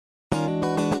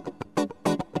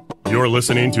You're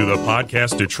listening to the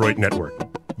Podcast Detroit Network.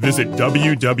 Visit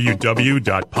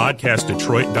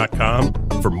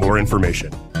www.podcastdetroit.com for more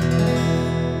information.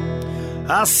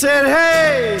 I said,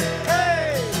 hey,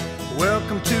 hey,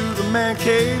 welcome to the Man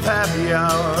Cave Happy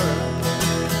Hour.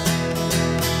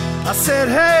 I said,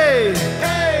 hey,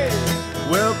 hey,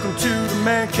 welcome to the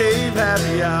Man Cave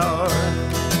Happy Hour.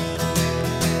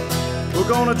 We're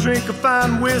gonna drink a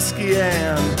fine whiskey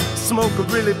and smoke a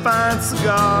really fine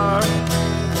cigar.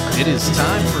 It is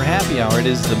time for Happy Hour. It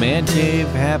is the Man Cave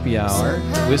Happy Hour.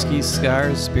 Whiskey,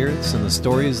 cigars, spirits, and the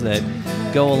stories that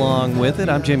go along with it.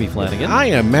 I'm Jimmy Flanagan. I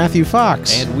am Matthew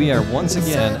Fox. And we are once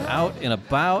again out and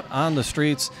about on the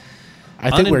streets.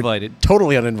 I think uninvited. We're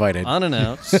totally uninvited.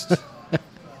 Unannounced.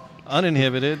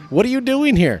 Uninhibited. What are you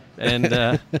doing here? And,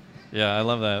 yeah, I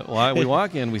love that. Well, we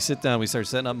walk in, we sit down, we start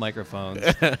setting up microphones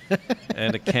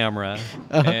and a camera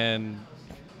and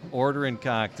ordering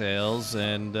cocktails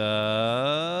and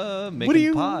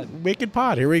making pod. Making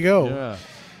pod. Here we go. Yeah.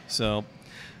 So,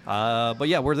 but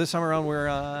yeah, this time around we're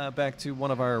back to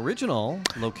one of our original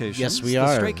locations. Yes, we the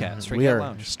are. Stray Cat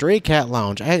Lounge. Stray Cat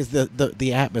Lounge.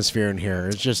 The atmosphere in here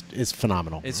is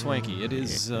phenomenal. It's swanky. It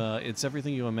is. It's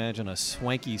everything you imagine a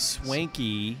swanky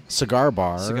cigar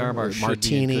bar,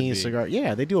 martini cigar.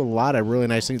 Yeah, they do a lot of really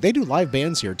nice things. They do live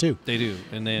bands here too. They do,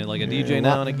 and they like a DJ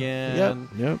now and again.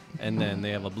 Yep. And then they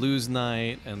have a blues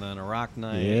night, and then a rock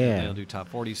night. Yeah. And they'll do top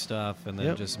 40 stuff, and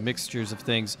then just mixtures of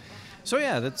things. So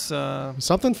yeah, that's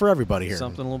something for everybody here.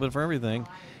 Something a little bit for everything.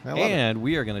 And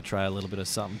we are going to try a little bit of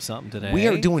something today. We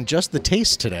are doing just the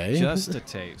taste today. Just a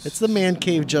taste. It's the Man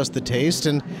Cave Just the Taste,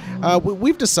 and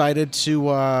we've decided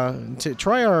to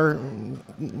try our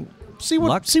see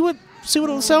what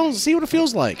it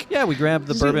feels like. Yeah, we grabbed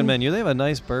the bourbon menu. They have a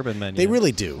nice bourbon menu. They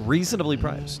really do. Reasonably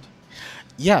priced.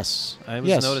 Yes. I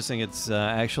was noticing it's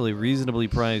actually reasonably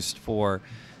priced for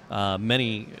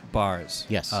many bars.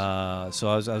 Yes. So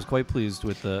I was quite pleased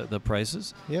with the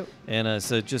prices. Yep. And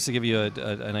so just to give you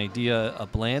an idea, a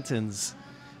Blanton's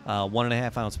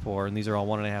 1.5 ounce pour, and these are all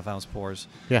 1.5 ounce pours.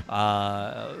 Yeah.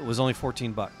 Was only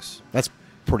 $14. That's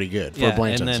pretty good for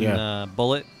Blanton's. And then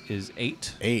Bulleit is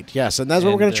 $8. $8. Yes, and that's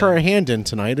what we're going to try our hand in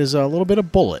tonight is a little bit of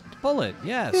Bulleit. Bulleit.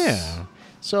 Yes. Yeah.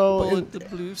 So Bulleit, the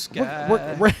blue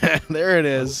sky. There it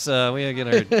is. We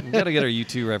gotta get our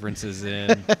U2 references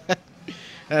in.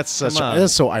 That's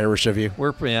so Irish of you.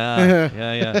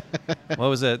 Yeah. What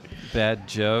was that bad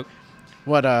joke?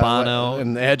 What Bono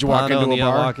and Edge walk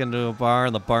into a bar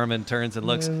and the barman turns and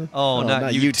looks.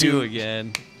 Not you two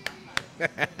again.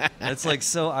 It's like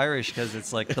so Irish because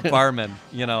it's like the barman,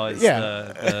 is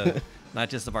the not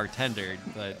just the bartender,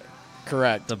 but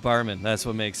correct. The barman. That's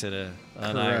what makes it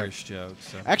an Irish joke.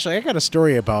 So. Actually, I got a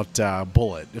story about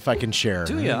Bulleit, if I can share.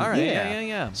 Do you? All right.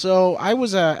 Yeah. So I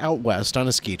was out west on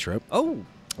a ski trip. Oh.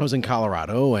 I was in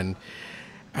Colorado, and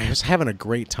I was having a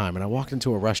great time. And I walked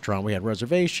into a restaurant. We had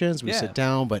reservations. We sit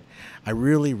down, but I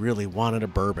really, really wanted a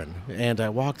bourbon. And I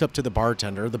walked up to the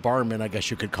bartender, the barman, I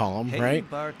guess you could call him, right? Hey,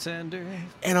 bartender.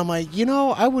 And I'm like,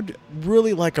 I would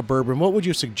really like a bourbon. What would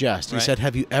you suggest? He said,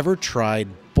 have you ever tried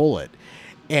Bulleit?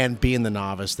 And being the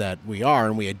novice that we are,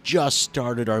 and we had just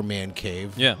started our man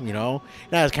cave, and I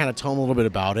was kind of telling him a little bit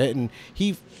about it, and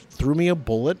he threw me a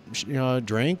Bulleit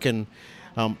drink, and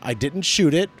I didn't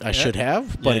shoot it. I should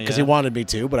have, but because he wanted me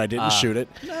to, but I didn't shoot it.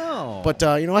 No. But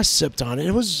I sipped on it.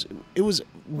 It was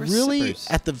really sippers.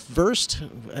 at the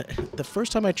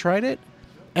first time I tried it.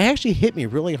 It actually hit me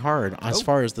really hard as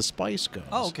far as the spice goes.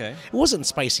 Oh, okay. It wasn't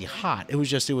spicy hot. It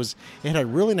was it had a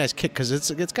really nice kick because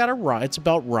it's got a rye. It's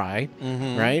about rye,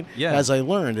 right? Yeah. As I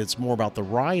learned, it's more about the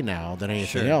rye now than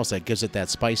anything else that gives it that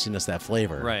spiciness, that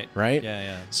flavor. Right. Right?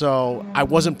 Yeah. So I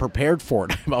wasn't prepared for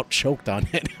it. I about choked on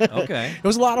it. Okay. It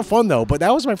was a lot of fun though, but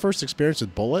that was my first experience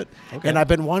with Bulleit. Okay. And I've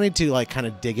been wanting to kind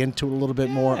of dig into it a little bit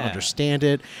more, understand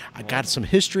it. I got some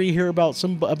history here about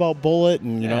Bulleit,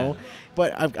 and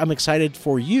but I'm excited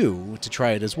for you to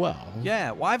try it as well.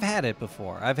 Yeah, well, I've had it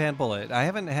before. I've had Bulleit. I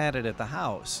haven't had it at the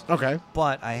house. Okay.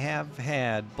 But I have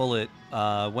had Bulleit.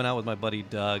 Went out with my buddy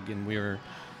Doug, and we were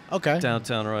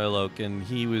downtown Royal Oak, and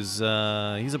he's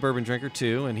a bourbon drinker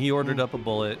too, and he ordered up a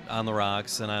Bulleit on the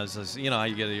rocks, and I was just, how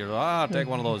you get it, I'll take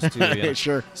one of those too.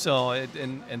 Sure. So,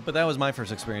 but that was my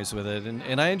first experience with it,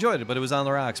 and I enjoyed it, but it was on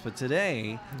the rocks. But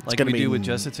today, like we do with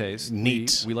Just a Taste,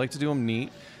 neat. We like to do them neat.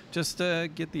 Just to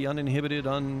get the uninhibited,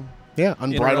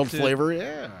 unbridled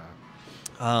flavor,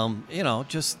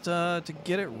 just to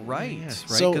get it right,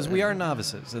 Because we are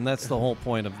novices, and that's the whole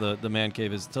point of the Man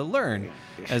Cave is to learn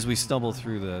as we stumble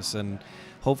through this, and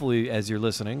hopefully, as you're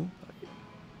listening,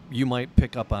 you might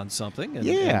pick up on something,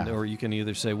 or you can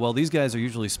either say, well, these guys are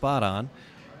usually spot on,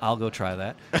 I'll go try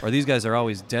that. Or these guys are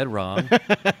always dead wrong.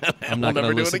 I'm not going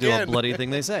to listen to a bloody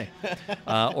thing they say.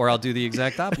 Or I'll do the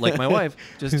exact opposite. Like my wife,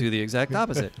 just do the exact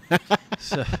opposite.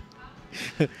 So,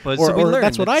 but or, so we learned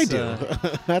that's what I do.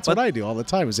 That's what I do all the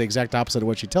time. Is the exact opposite of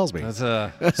what she tells me.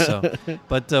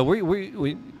 But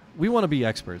we want to be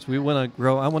experts. We want to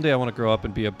grow. One day I want to grow up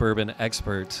and be a bourbon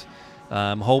expert.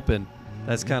 I'm hoping.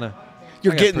 That's kind of.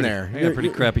 You're getting there. I got pretty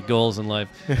crappy goals in life.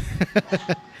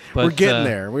 But, we're getting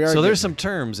there. We are. So there's some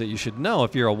terms that you should know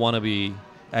if you're a wannabe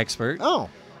expert. Oh.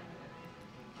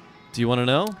 Do you want to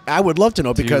know? I would love to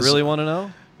know because. Do you really want to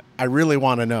know? I really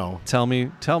want to know. Tell me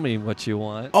what you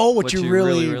want. Oh, what you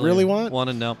really want? Want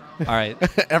to know? All right.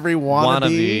 Every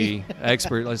wannabe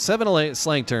expert, like 7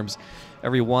 slang terms.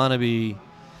 Every wannabe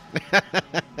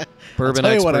bourbon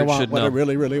expert should know. What I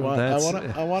really want.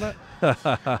 I want it.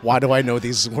 Why do I know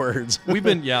these words?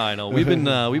 I know. We've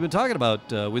been talking about.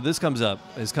 This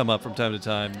has come up from time to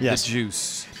time. Yes. The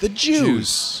juice.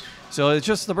 juice. So it's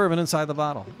just the bourbon inside the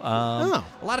bottle. A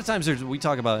lot of times we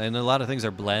talk about, and a lot of things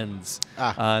are blends,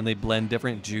 and they blend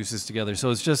different juices together. So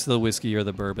it's just the whiskey or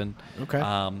the bourbon. Okay.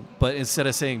 But instead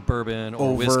of saying bourbon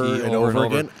or whiskey over and over,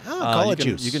 again, call it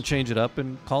juice. You can change it up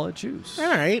and call it juice. All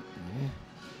right.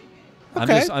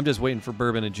 Okay. I'm just waiting for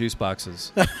bourbon in juice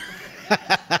boxes.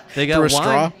 They got wine.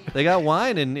 Straw? They got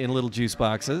wine in little juice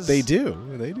boxes. They do.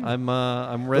 I'm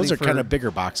ready. Those are kind of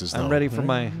bigger boxes, though. I'm ready for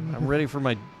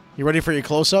my. You ready for your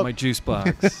close-up? My juice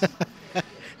box.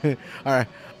 All right.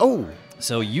 Oh.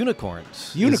 So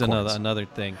unicorns is another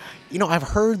thing. I've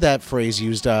heard that phrase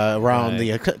used around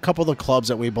a couple of the clubs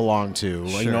that we belong to.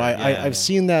 Sure, I've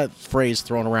seen that phrase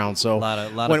thrown around. So a lot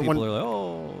of people are like,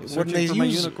 "Oh, searching for my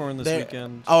unicorn this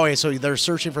weekend." Oh, yeah, so they're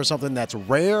searching for something that's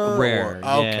rare. Rare,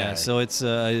 okay. Yeah. So it's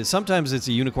sometimes it's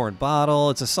a unicorn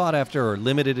bottle. It's a sought after or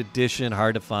limited edition,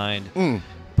 hard to find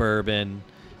bourbon.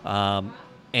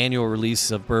 Annual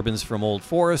release of bourbons from Old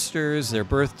Foresters, their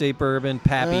birthday bourbon,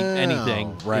 Pappy,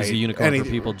 anything is a unicorn for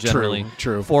people generally.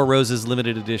 True. Four Roses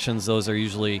limited editions, those are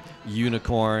usually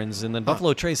unicorns. And then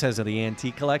Buffalo Trace has the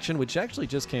antique collection, which actually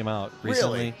just came out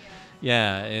recently. Really?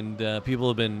 Yeah, and people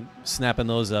have been snapping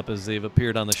those up as they've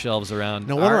appeared on the shelves around.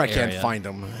 No wonder I area. can't find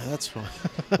them. That's fine.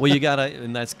 Well, you gotta,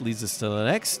 and that leads us to the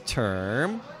next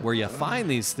term where you find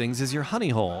these things is your honey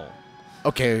hole.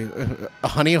 Okay, a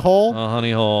honey hole? A honey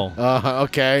hole.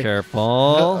 Okay.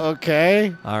 Careful.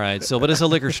 Okay. All right. So, but it's a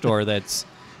liquor store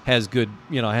has good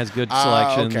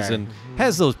selections and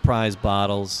has those prize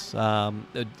bottles.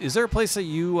 Is there a place that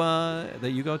you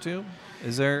go to?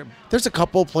 Is there? There's a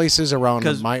couple places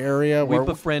around my area. We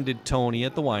befriended Tony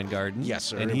at the Wine Garden. Yes,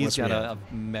 sir. And he's got a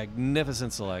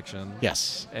magnificent selection.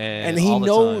 Yes. And he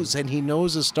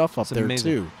knows his stuff up there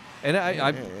amazing. too.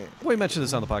 And we mentioned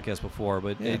this on the podcast before,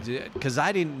 but because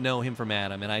I didn't know him from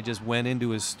Adam, and I just went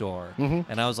into his store,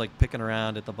 and I was like picking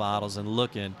around at the bottles and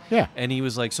looking, and he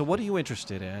was like, "So what are you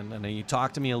interested in?" And he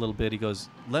talked to me a little bit. He goes,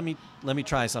 "Let me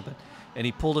try something," and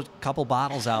he pulled a couple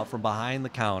bottles out from behind the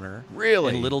counter,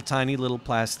 really, in tiny little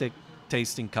plastic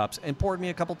tasting cups, and poured me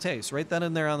a couple tastes right then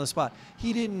and there on the spot.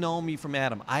 He didn't know me from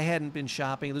Adam. I hadn't been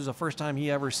shopping. This was the first time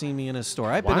he ever seen me in his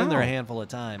store. I've been in there a handful of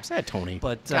times. Yeah, Tony,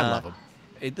 but I love him.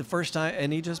 The first time,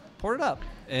 and he just poured it up,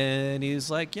 and he's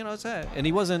like, it's that, and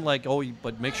he wasn't like, oh,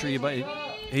 but make sure you buy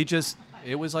it.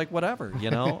 It was like whatever,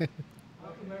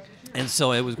 and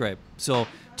so it was great. So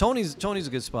Tony's a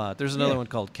good spot. There's another one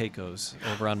called Keiko's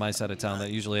over on my side of town that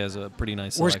usually has a pretty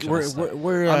nice selection.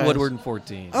 We're on Woodward and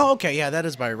 14. Oh, okay, yeah, that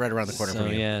is right around the corner from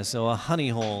you. Yeah, so a honey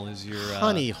hole is your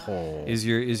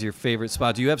is your favorite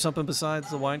spot. Do you have something besides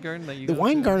the Wine Garden that you? The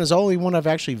Wine Garden is the only one I've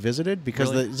actually visited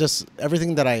because just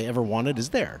everything that I ever wanted is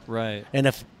there. Right. And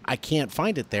if I can't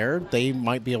find it there, they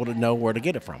might be able to know where to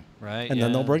get it from. Right. And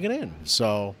then they'll bring it in.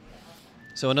 So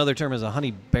another term is a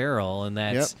honey barrel, and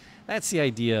that's. Yep. That's the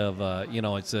idea of,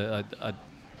 it's a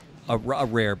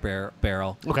rare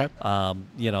barrel. Okay.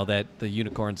 That the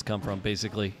unicorns come from,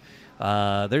 basically.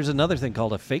 There's another thing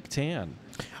called a fake tan.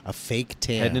 A fake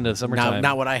tan. Heading into the summertime.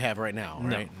 Not what I have right now,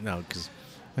 right? No, because...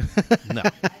 No.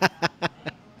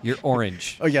 You're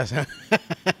orange. Oh, yes.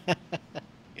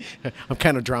 I'm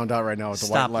kind of drowned out right now with the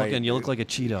white light. Stop looking. You look like a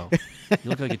Cheeto. You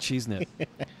look like a cheese nip.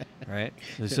 Right?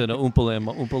 It's an Oompa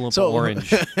Loompa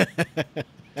orange.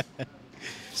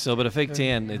 So, but a fake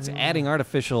tan, it's adding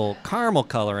artificial caramel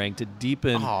coloring to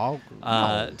deepen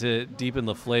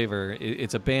the flavor.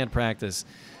 It's a banned practice,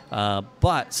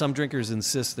 but some drinkers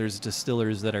insist there's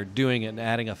distillers that are doing it and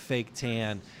adding a fake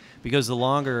tan because the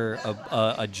longer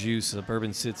a juice, a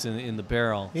bourbon sits in the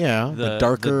barrel, the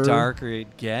darker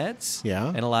it gets. Yeah,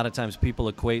 and a lot of times people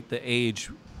equate the age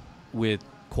with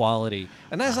quality.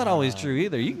 And that's not always true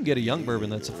either. You can get a young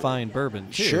bourbon that's a fine bourbon,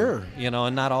 too. Sure.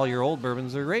 And not all your old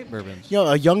bourbons are great bourbons.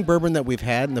 A young bourbon that we've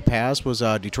had in the past was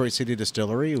Detroit City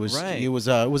Distillery. It was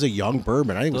a young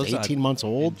bourbon. I think it was 18 months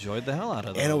old. Enjoyed the hell out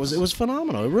of those. And it was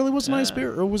phenomenal. It really was a nice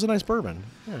beer. It was a nice bourbon.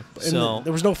 Yeah. And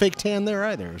there was no fake tan there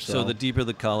either. So the deeper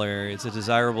the color, it's a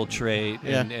desirable trait.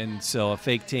 And so a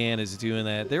fake tan is doing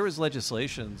that. There was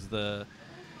legislations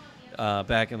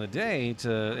back in the day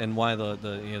and why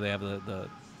they have the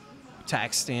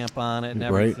tax stamp on it and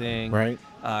everything. Right.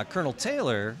 Colonel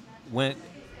Taylor was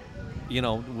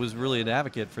really an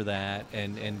advocate for that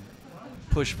and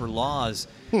pushed for laws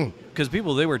because they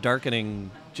were darkening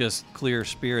just clear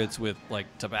spirits with like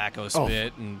tobacco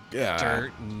spit and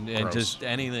dirt and just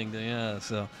anything.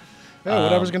 So. Yeah,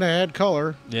 whatever's going to add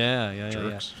color.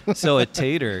 Yeah. So a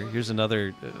tater, here's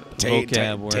another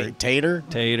vocab word. Tater?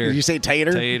 Tater. Did you say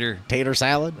tater? Tater. Tater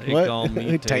salad? They call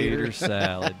me tater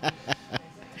salad.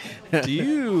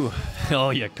 You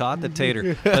caught the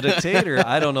tater. But a tater,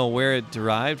 I don't know where it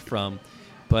derived from.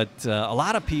 But a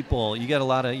lot of people, you got a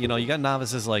lot of, you got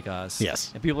novices like us.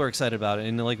 Yes. And people are excited about it.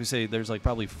 And like we say, there's like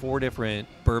probably 4 different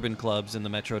bourbon clubs in the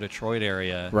Metro Detroit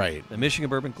area. Right. The Michigan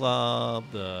Bourbon Club,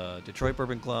 the Detroit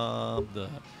Bourbon Club, the,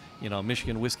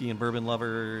 Michigan Whiskey and Bourbon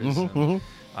Lovers.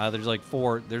 There's like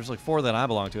 4 that I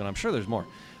belong to, and I'm sure there's more.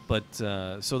 But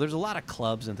so there's a lot of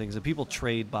clubs and things, and people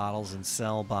trade bottles and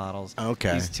sell bottles.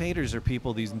 Okay. These taters are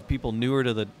these people newer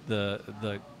to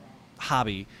the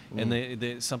hobby, and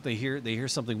they hear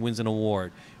something wins an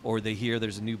award, or they hear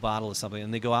there's a new bottle of something,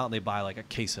 and they go out and they buy like a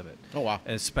case of it. Oh wow!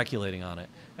 And speculating on it,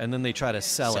 and then they try to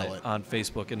sell it on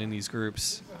Facebook and in these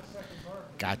groups.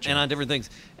 Gotcha. And on different things,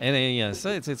 and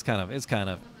so it's kind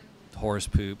of horse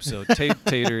poop. So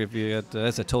tater, if you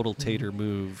that's a total tater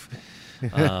move.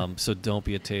 So don't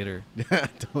be a tater.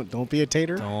 don't be a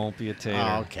tater. Don't be a tater.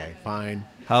 Oh, okay, fine.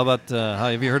 How about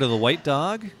have you heard of the white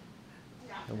dog?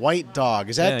 White Dog.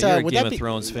 Is that you're a would Game that of be,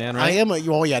 Thrones fan, right? I am.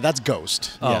 That's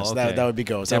Ghost. Yes, okay. that would be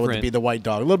Ghost. Different. That would be the White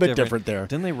Dog. A little bit different there.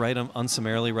 Didn't they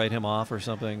unsummarily write him off or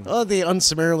something? Oh, they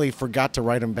unsummarily forgot to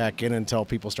write him back in until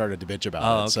people started to bitch about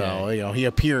it. Okay. So he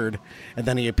appeared, and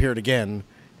then he appeared again,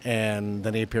 and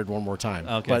then he appeared one more time.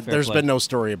 Okay, but there's been no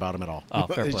story about him at all. Oh,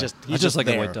 fair He's play. He's just like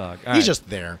there. a white dog. He's just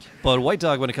there. But white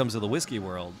dog, when it comes to the whiskey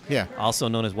world, also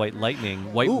known as white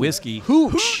lightning, white whiskey,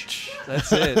 hooch.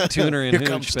 That's it. Tuner and Here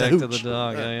hooch back to the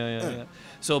dog. Yeah.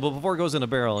 So, but before it goes in a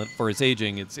barrel for its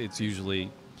aging, it's usually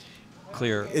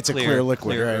clear. It's a clear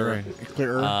liquid, right?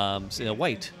 Clear.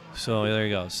 White. So there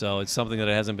you go. So it's something that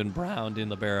hasn't been browned in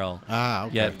the barrel okay.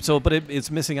 yet. So, but it's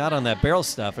missing out on that barrel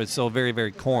stuff. It's so very,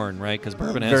 very corn, right? Because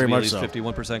bourbon has to be at least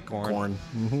 51% corn.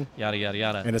 Mm-hmm. Yada yada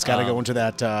yada. And it's got to go into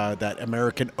that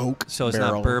American oak. So it's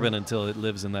barrel. not bourbon until it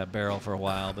lives in that barrel for a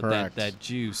while. But that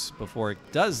juice before it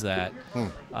does that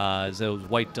is those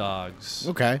white dogs.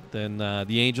 Okay. Then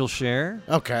the Angel Share.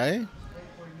 Okay.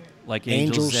 Like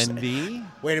Angel's Envy.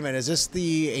 Wait a minute. Is this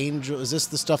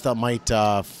the stuff that might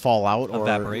fall out or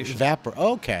evaporation?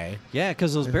 Okay. Yeah,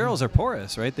 because those barrels are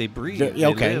porous, right? They breathe.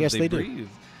 Yes, they breathe. Do.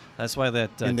 That's why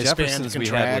that Jefferson's we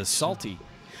had was salty.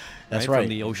 That's right. From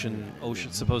the ocean,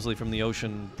 supposedly from the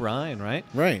ocean brine, right?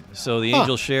 Right. So the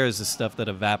Angel Share is the stuff that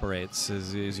evaporates.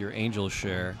 Is your Angel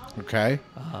Share? Okay.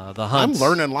 The hunt. I'm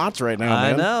learning lots right now,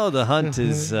 man. I know the hunt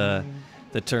is the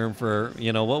term for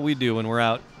what we do when we're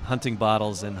out hunting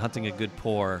bottles and hunting a good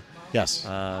pour. Yes.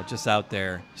 Just out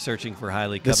there searching for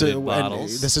highly coveted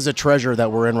bottles. This is a treasure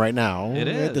that we're in right now. It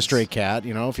is. At the Stray Cat.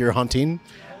 If you're hunting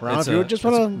around, it's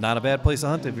not a bad place to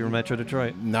hunt if you're in Metro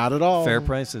Detroit. Not at all. Fair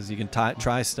prices. You can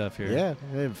try stuff here.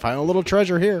 Yeah. Find a little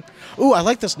treasure here. Ooh, I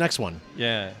like this next one.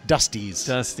 Yeah. Dusty's.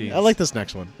 I like this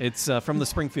next one. It's from the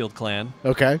Springfield clan.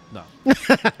 Okay. No.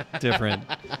 Different.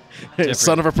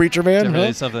 Son of a preacher man?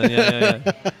 Huh? Something.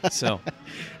 Yeah. So.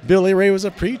 Billy Ray was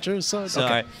a preacher. So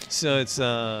right. So it's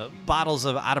bottles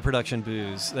of out-of-production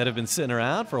booze that have been sitting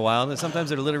around for a while, and sometimes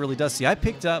they're literally dusty. I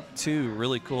picked up 2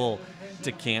 really cool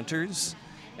decanters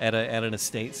at an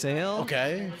estate sale.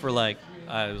 Okay. For it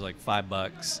was like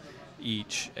 $5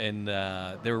 each, and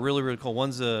they were really, really cool.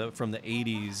 One's from the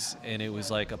 80s, and it was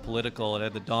like a political. It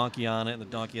had the donkey on it, and the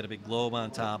donkey had a big globe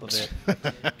on top of it.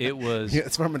 It was. Yeah,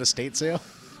 it's from an estate sale.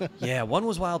 Yeah, one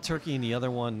was Wild Turkey, and the other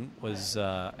one was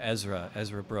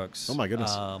Ezra Brooks. Oh my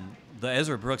goodness. The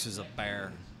Ezra Brooks is a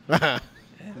bear,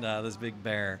 and this big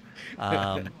bear.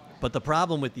 But the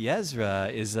problem with the Ezra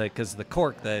is that because the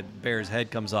cork, that bear's head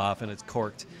comes off and it's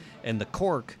corked, and the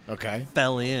cork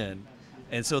fell in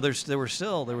And so there was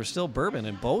still bourbon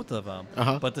in both of them,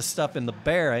 but the stuff in the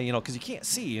bear, because you can't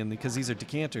see, and because these are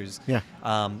decanters. Yeah.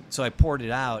 So I poured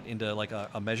it out into like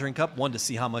a measuring cup, one to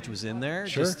see how much was in there,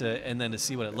 sure. And then to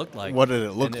see what it looked like. What did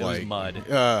it look like? It was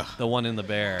mud. The one in the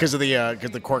bear. Because of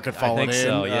the cork had fallen in. I think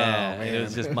so. Yeah. Oh, it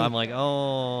was just. I'm like,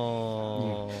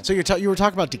 oh. So you were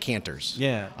talking about decanters.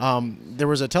 Yeah. There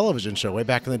was a television show way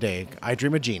back in the day, I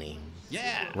Dream of Jeannie.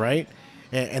 Yeah. Right.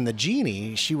 And the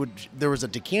genie, there was a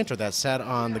decanter that sat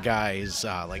on the guy's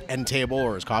like end table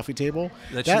or his coffee table.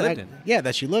 That she lived in. Yeah,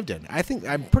 that she lived in.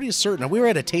 I'm pretty certain. We were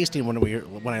at a tasting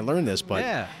when I learned this, but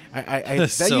yeah. that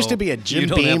so used to be a Jim you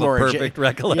don't Beam have or a perfect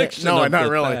recollection. Yeah, no, of not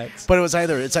the really. facts. But it's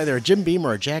either a Jim Beam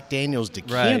or a Jack Daniel's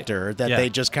decanter that they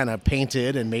just kind of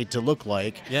painted and made to look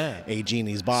like a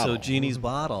genie's bottle. So genie's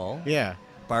bottle. Yeah.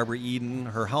 Barbara Eden,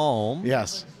 her home.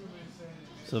 Yes.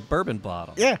 It's a bourbon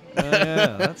bottle. Yeah.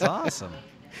 Yeah, that's awesome.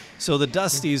 So the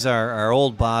Dusties are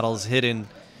old bottles hidden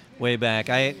way back.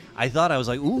 I thought, I was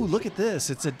like, ooh, look at this.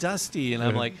 It's a Dusty. And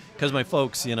I'm like, because my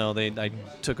folks, I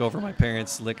took over my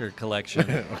parents' liquor collection.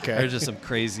 Okay. There's just some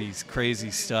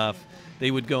crazy stuff.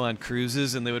 They would go on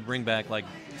cruises and they would bring back like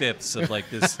fifths of like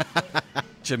this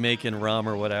Jamaican rum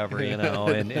or whatever,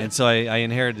 and so I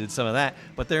inherited some of that.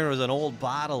 But there was an old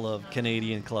bottle of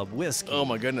Canadian Club whiskey. Oh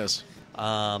my goodness.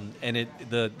 And it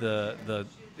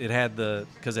had the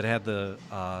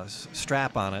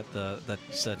strap on it, the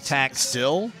tax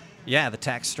still. Yeah, the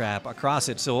tax strap across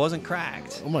it, so it wasn't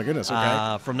cracked. Oh my goodness. Okay.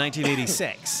 From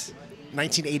 1986.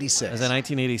 1986. Was that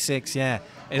 1986? Yeah.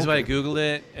 And so I Googled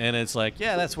it, and it's like,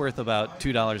 yeah, that's worth about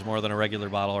 $2 more than a regular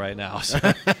bottle right now. So,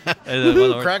 crack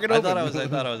it open. I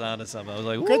thought I was onto something. I was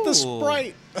like, ooh. Get the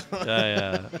Sprite.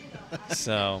 Yeah.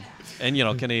 So, and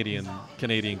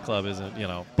Canadian Club isn't,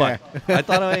 but I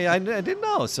thought I didn't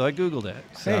know, so I Googled it.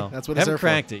 So hey, that's what it's haven't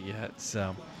cracked it yet.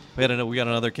 So we got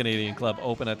another Canadian Club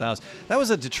open at the house. That was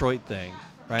a Detroit thing.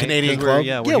 Right? Canadian Club.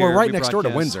 We're right next door to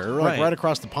Windsor. We're right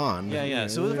across the pond. Yeah.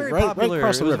 So it was a very popular. Right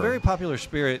across the river. It was a very popular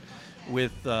spirit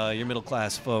with your middle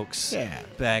class folks.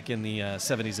 Back in the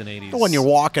 70s and 80s.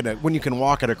 When you can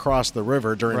walk it across the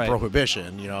river during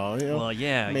Prohibition, Well,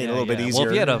 yeah, made it a little bit easier. Well,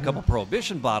 if you had a couple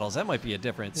Prohibition bottles, that might be a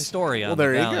different story on the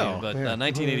there value. You go. But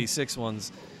 1986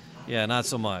 ones. Yeah, not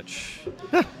so much.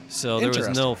 So there was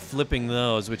no flipping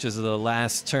those, which is the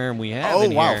last term we have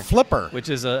in here. Flipper. Which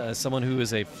is someone who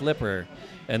is a flipper.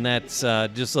 And that's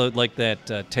just like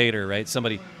that tater, right?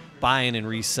 Somebody buying and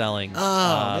reselling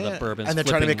the bourbons. And they're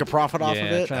trying to make a profit off of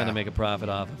it? Yeah, trying to make a profit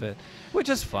off of it, which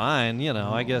is fine,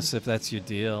 I guess if that's your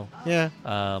deal. Yeah.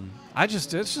 It's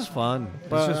just fun. It's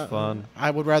just fun.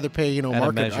 I would rather pay,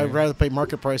 I'd rather pay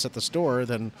market price at the store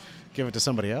than give it to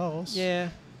somebody else. Yeah.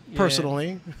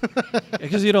 Personally.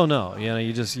 Because you don't know.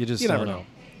 You just never don't know.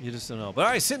 You just don't know. But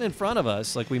all right, sitting in front of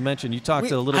us, like we mentioned, you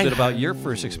talked a little bit about your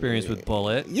first experience with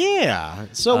Bulleit. Yeah.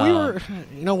 So we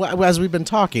were, as we've been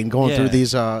talking, going through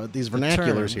these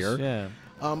vernaculars here.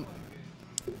 Yeah.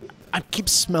 I keep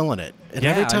smelling it, and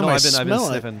every time I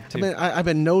smell it, I've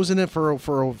been nosing it for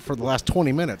the last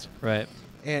 20 minutes. Right.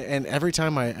 And every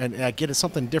time I get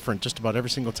something different just about every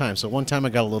single time. So one time I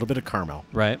got a little bit of caramel.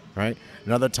 Right.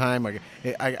 Another time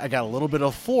I got a little bit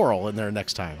of floral in there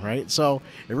next time. Right. So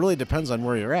it really depends on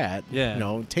where you're at.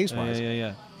 Yeah. Taste wise.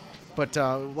 Yeah. But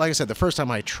like I said, the first time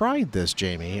I tried this,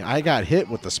 Jamie, I got hit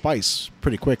with the spice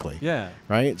pretty quickly. Yeah.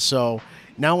 Right. So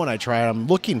now when I try it, I'm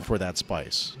looking for that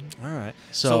spice. All right.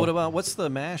 So what's the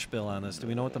mash bill on this? Do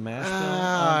we know what the mash bill is?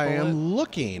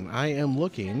 I am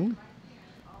looking.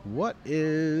 What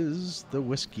is the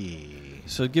whiskey?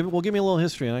 So give me a little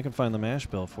history, and I can find the mash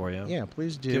bill for you. Yeah,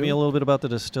 please do. Give me a little bit about the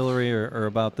distillery or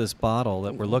about this bottle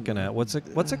that we're looking at. What's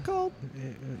it called?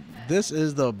 This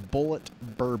is the Bulleit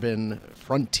Bourbon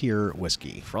Frontier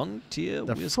Whiskey.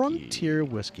 The Frontier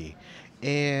Whiskey.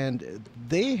 And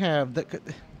they have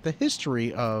the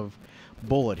history of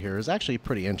Bulleit here is actually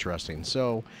pretty interesting.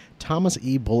 So Thomas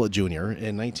E. Bulleit Jr.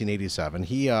 in 1987,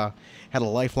 he had a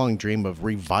lifelong dream of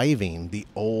reviving the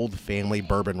old family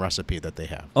bourbon recipe that they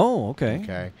have. Oh, okay.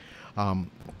 Okay.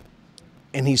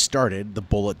 And he started the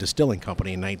Bulleit Distilling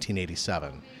Company in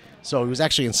 1987. So he was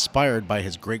actually inspired by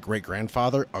his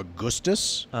great-great-grandfather,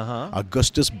 Augustus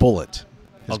Bulleit.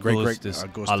 Augustus.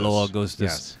 Hello, Augustus.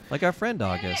 Yes. Like our friend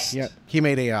August. Yeah. He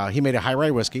made a high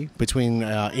rye whiskey between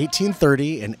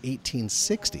 1830 and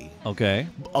 1860. Okay.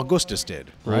 Augustus did,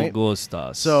 right?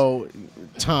 Augustus. So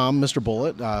Tom, Mr.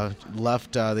 Bulleit,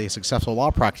 left the successful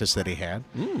law practice that he had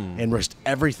and risked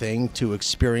everything to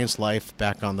experience life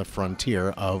back on the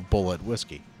frontier of Bulleit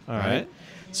whiskey. All right.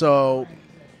 So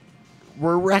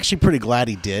we're actually pretty glad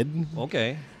he did.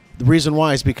 Okay. The reason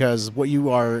why is because what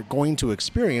you are going to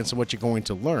experience and what you're going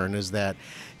to learn is that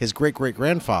his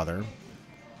great-great-grandfather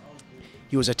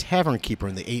He was a tavern keeper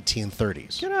in the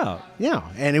 1830s. Get out. Yeah,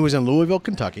 and it was in Louisville,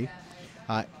 Kentucky.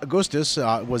 Augustus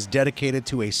was dedicated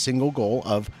to a single goal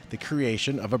of the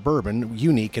creation of a bourbon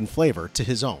unique in flavor to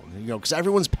his own. Because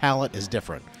everyone's palate is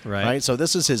different, right? So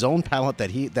this is his own palate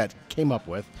that came up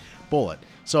with, Bulleit.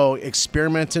 So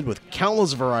experimented with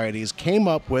countless varieties, came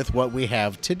up with what we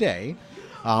have today,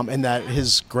 and that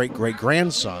his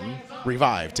great-great-grandson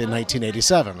revived in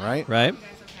 1987, right? Right.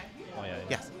 Oh, yeah.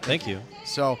 Yes. Thank you.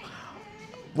 So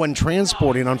when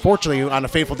transporting, unfortunately, on a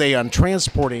fateful day,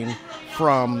 transporting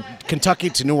from Kentucky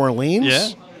to New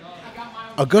Orleans,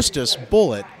 Augustus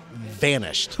Bulleit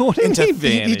vanished. What do you mean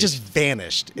vanished? He just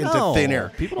vanished into thin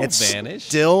air. People don't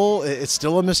vanish. It's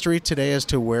still a mystery today as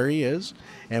to where he is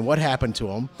and what happened to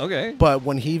him. Okay. But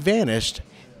when he vanished,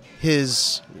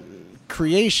 his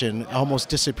creation almost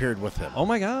disappeared with him. Oh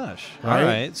my gosh! Right? All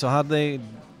right. So how'd they?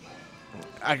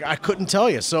 I couldn't tell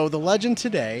you. So the legend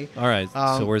today. All right.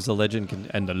 So where's the legend?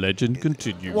 And the legend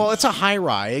continues. Well, it's a high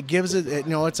rye. It gives it.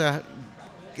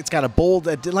 It's got a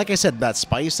bold. Like I said, that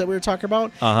spice that we were talking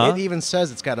about. It even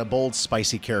says it's got a bold,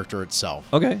 spicy character itself.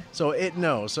 Okay. So it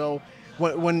knows. So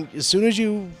when as soon as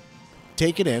you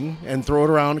take it in and throw it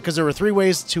around, because there were 3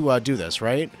 ways to do this,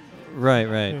 right?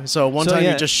 Right. So one time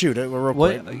you just shoot it real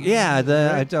quick.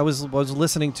 Yeah, I was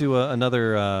listening to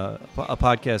another a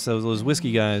podcast. Those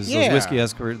whiskey guys, those whiskey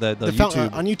escort, the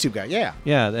YouTube on YouTube guy.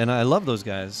 Yeah, and I love those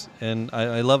guys, and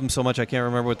I love them so much I can't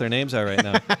remember what their names are right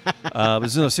now.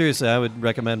 But no, seriously, I would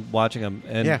recommend watching them.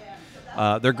 And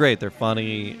they're great. They're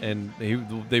funny, and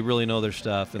they really know their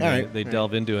stuff, and they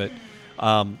delve into it.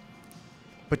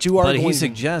 But he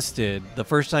suggested the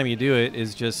first time you do it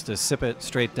is just to sip it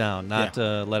straight down, not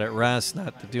to let it rest,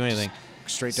 not to do anything.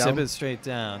 Straight down? Sip it straight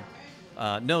down.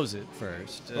 Nose it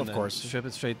first. And of course. Sip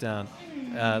it straight down.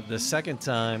 The second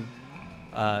time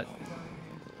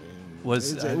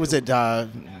was it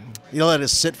you let it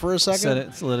sit for a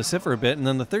second? Let it sit for a bit, and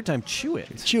then the third time chew it.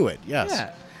 Chew it, yes.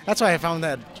 Yeah. That's why I found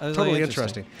that totally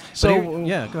interesting. So go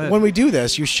ahead. When we do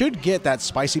this, you should get that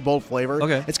spicy, bold flavor.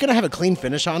 Okay. It's going to have a clean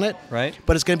finish on it, right?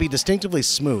 But it's going to be distinctively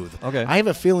smooth. Okay. I have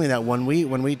a feeling that when we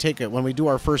do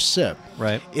our first sip,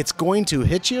 right, it's going to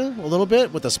hit you a little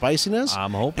bit with the spiciness.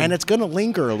 I'm hoping, and it's going to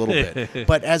linger a little bit.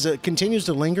 But as it continues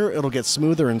to linger, it'll get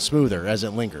smoother and smoother as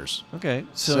it lingers. Okay.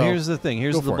 So here's the thing.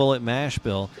 Here's the Bulleit mash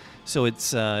bill. So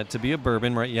it's to be a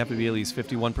bourbon, right? You have to be at least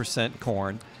 51%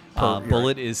 corn.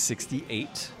 Bulleit is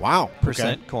 68%. Wow.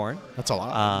 Corn. That's a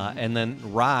lot. And then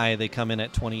rye, they come in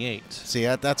at 28. See,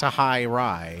 that's a high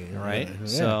rye. Right?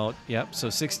 Yeah. So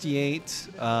 68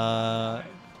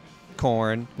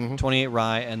 corn, 28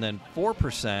 rye, and then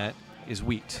 4% is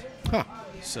wheat. Huh.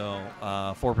 So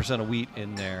 4% of wheat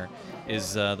in there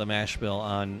is the mash bill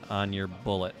on your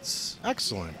Bulleits.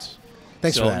 Excellent.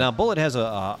 Thanks for that. Now, Bulleit has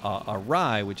a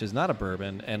rye, which is not a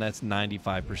bourbon, and that's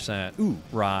 95%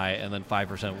 rye and then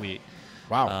 5% wheat.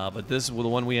 Wow. But this is the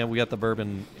one we have. We got the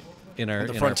bourbon in our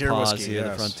Frontier our paws whiskey, here,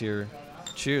 yes. the Frontier.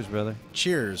 Cheers, brother.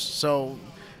 Cheers. So,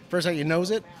 first time you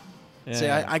nose it, see,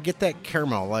 I get that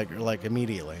caramel like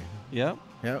immediately. Yep.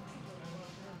 I'm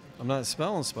not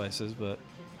smelling spices, but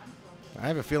I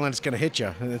have a feeling it's going to hit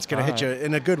you, and it's going to hit you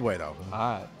in a good way, though. All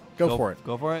right. Go for it.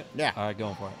 Go for it? Yeah. All right,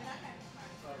 going for it.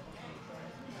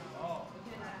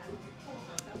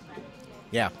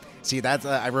 Yeah. See, that's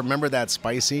I remember that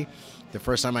spicy the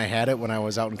first time I had it when I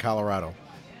was out in Colorado.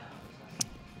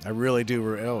 I really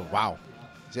do. Oh, wow.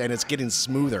 And it's getting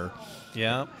smoother.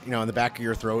 Yeah. In the back of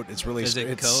your throat, it's really it's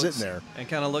sitting there. And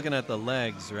kind of looking at the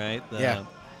legs, right? The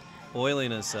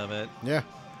oiliness of it. Yeah.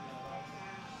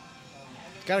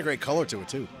 It's got a great color to it,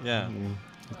 too. Yeah.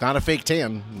 It's not a fake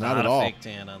tan. Not at all. Not a fake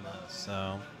tan on this,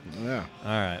 so. Yeah.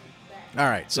 All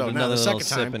right. So now the second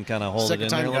time. Sip and kind of hold it in there.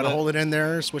 Second time, you got to hold it in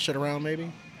there, swish it around maybe.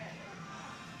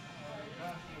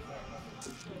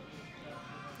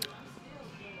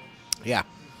 Yeah.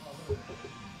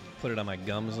 Put it on my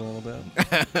gums a little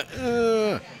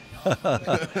bit.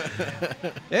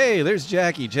 Hey, there's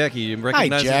Jackie. Jackie, you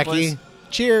recognize Hi, Jackie.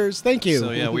 Cheers. Thank you.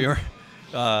 So, yeah, we are.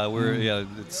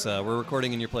 We're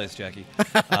recording in your place, Jackie. We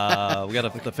got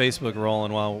the Facebook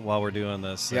rolling while we're doing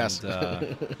this. Yes.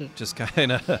 And, just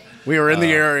kind of. We were in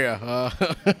the area.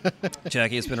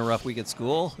 Jackie, it's been a rough week at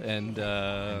school, and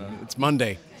it's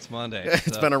Monday. It's Monday.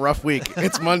 It's been a rough week.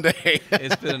 It's Monday.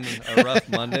 It's been a rough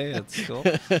Monday at school.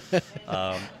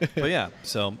 But yeah,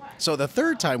 so the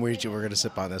third time we're going to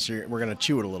sip on this, we're going to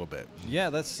chew it a little bit. Yeah,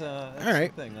 that's all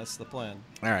right. the thing. That's the plan.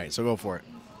 All right, so go for it.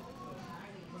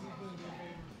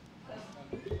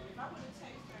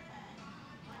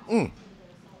 I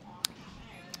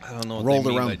don't know what Rolled they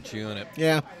mean around by chewing it.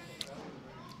 Yeah.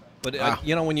 But,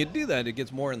 when you do that, it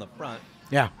gets more in the front.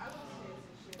 Yeah.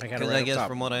 Because I guess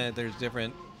from what there's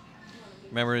different.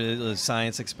 Remember the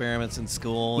science experiments in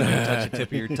school? And you touch the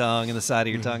tip of your tongue and the side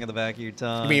of your tongue and the back of your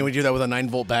tongue. You mean we do that with a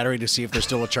 9-volt battery to see if there's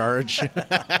still a charge?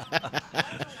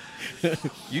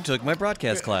 You took my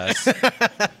broadcast class.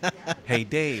 Hey,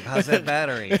 Dave, how's that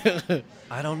battery?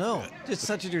 I don't know. Just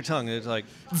touch your tongue. It's like,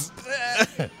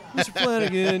 Mr.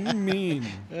 Flanagan, you mean.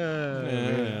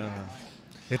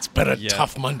 It's been a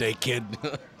tough Monday, kid.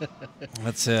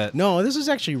 That's it. No, this is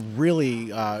actually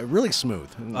really, really smooth.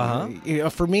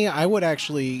 For me, I would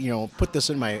actually, put this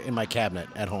in my cabinet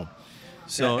at home.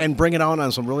 So and bring it on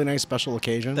some really nice special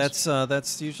occasions.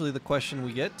 That's usually the question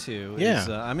we get to. Yeah. Is,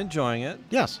 I'm enjoying it.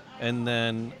 Yes. And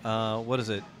then what is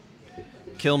it?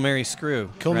 Kill, marry, screw.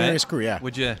 Kill, marry, screw. Yeah.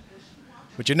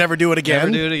 Would you never do it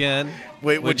again? Never do it again.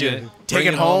 Wait, would you take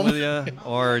it home with you,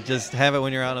 or just have it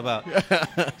when you're out and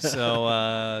about?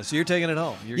 So you're taking it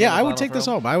home. I would take this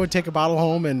home. I would take a bottle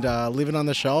home and leave it on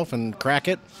the shelf and crack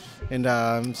it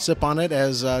and sip on it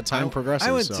as time progresses.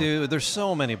 I would too. There's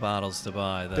so many bottles to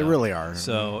buy. Though. There really are.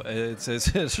 So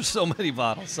there's so many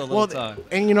bottles, so little time.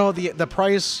 And the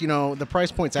price, the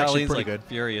price point's actually pretty good.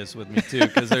 Furious with me too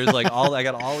because there's I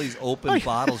got all these open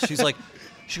bottles. She's like.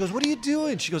 She goes, what are you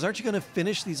doing? She goes, aren't you going to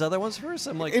finish these other ones first?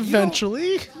 I'm like,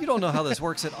 eventually. You don't know how this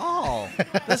works at all.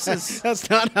 That's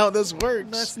not how this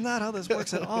works. That's not how this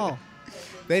works at all.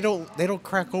 They don't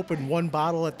crack open one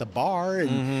bottle at the bar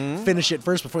and finish it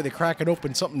first before they crack it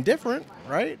open something different,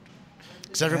 right?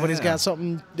 Because everybody's got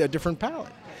a different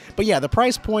palate. But yeah, the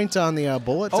price point on the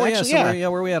Bulleit. Where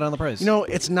are we at on the price?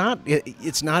 It's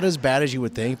not as bad as you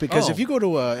would think because if you go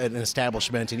to an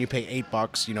establishment and you pay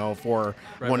 $8, for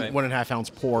 1.5 ounce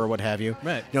pour or what have you,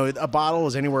 right? A bottle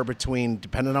is anywhere between,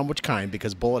 depending on which kind,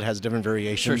 because Bulleit has different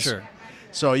variations. Sure.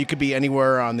 So you could be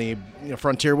anywhere on the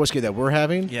Frontier whiskey that we're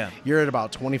having. Yeah. You're at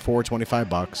about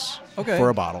 $25 for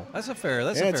a bottle. That's a fair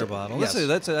bottle. Yes.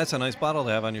 That's a nice bottle to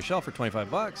have on your shelf for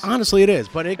 $25. Honestly, it is,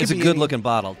 but it's a good looking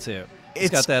bottle too. It's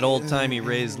got that old timey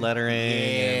raised lettering,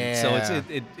 and so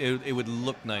it would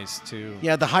look nice too.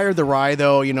 Yeah, the higher the rye,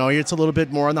 though, it's a little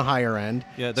bit more on the higher end.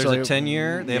 Yeah, there's a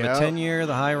 10-year. They have a 10-year,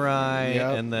 the high rye,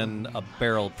 and then a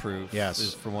barrel proof. Yes,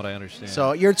 is from what I understand.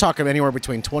 So you're talking anywhere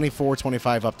between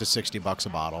 $25 up to $60 a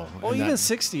bottle. Well, even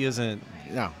 60 isn't.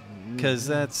 No, because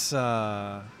that's.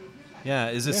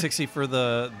 Is it 60 for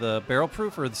the barrel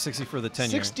proof or 60 for the 10-year?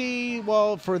 60,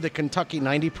 well, for the Kentucky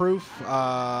 90 proof,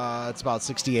 it's about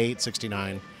 68,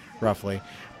 69, roughly.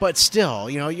 But still,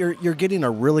 you're getting a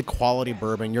really quality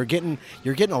bourbon. You're getting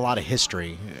a lot of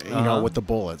history, with the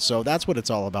Bulleit. So that's what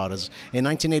it's all about. Is in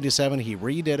 1987 he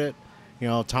redid it.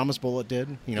 Thomas Bulleit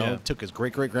did. Took his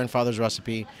great-great-grandfather's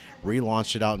recipe,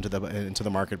 relaunched it out into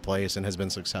the marketplace, and has been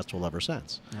successful ever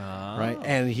since. Right,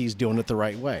 and he's doing it the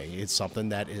right way. It's something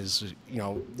that is,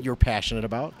 you're passionate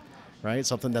about, right?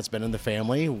 Something that's been in the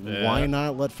family. Yeah. Why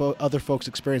not let other folks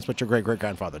experience what your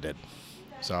great-great-grandfather did?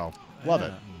 So, love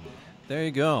it. There you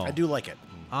go. I do like it.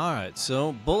 All right,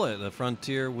 so Bulleit, the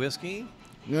Frontier whiskey.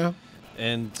 Yeah.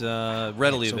 And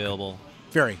readily available.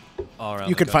 Very. All around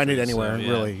you can find it anywhere, so,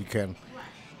 really, you can.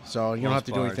 So you don't have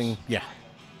to do anything. Yeah.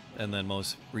 And then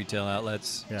most retail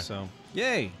outlets. Yeah. So,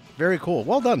 yay. Very cool.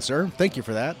 Well done, sir. Thank you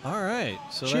for that. All right.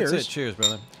 So cheers. That's it. Cheers,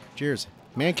 brother. Cheers.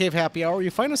 Man Cave Happy Hour. You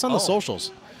find us on the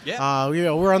socials. Yeah.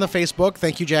 We're on the Facebook.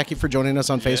 Thank you, Jackie, for joining us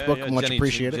on Facebook. Yeah. Much Jenny,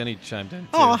 appreciated. Jenny chimed in, too.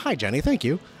 Oh, hi, Jenny. Thank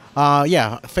you.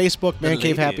 Facebook, Man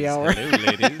Cave Happy Hour. Hello,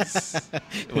 ladies.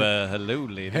 Well, hello,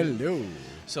 ladies. Hello.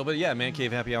 So, but yeah,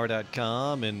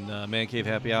 mancavehappyhour.com and Man Cave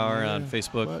Happy Hour on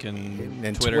Facebook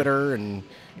and Twitter and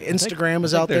Instagram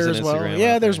is out there as well. Instagram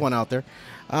Yeah, there's one out there.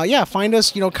 Find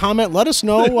us, comment, let us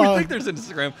know. I think there's an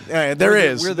Instagram. There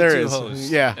is. We're the two hosts.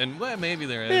 Yeah. And maybe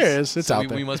there is. There is. It's out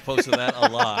there. We must post to that a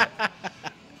lot.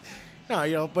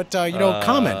 No,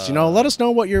 comment. Let us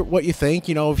know what you think.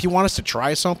 If you want us to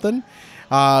try something,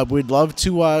 we'd love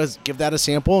to give that a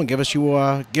sample and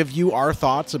give you our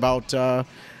thoughts about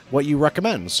what you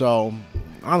recommend. So,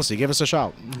 honestly, give us a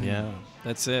shout. Yeah,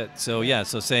 that's it. So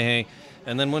say hey.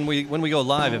 And then when we go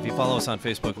live, if you follow us on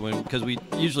Facebook, because we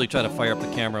usually try to fire up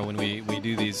the camera when we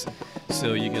do these,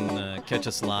 so you can catch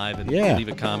us live and leave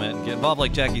a comment and get involved.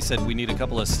 Like Jackie said, we need a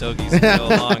couple of stogies to go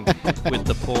along with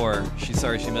the pour. She's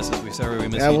sorry she missed us. We're sorry we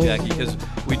missed you, Jackie, because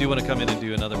we do want to come in and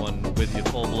do another one with you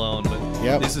full blown.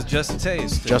 But this is just a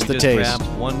taste. Just a taste.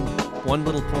 Grabbed one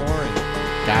little pour and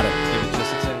got it. Give it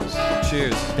just a taste.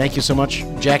 Cheers. Thank you so much,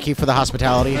 Jackie, for the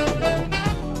hospitality.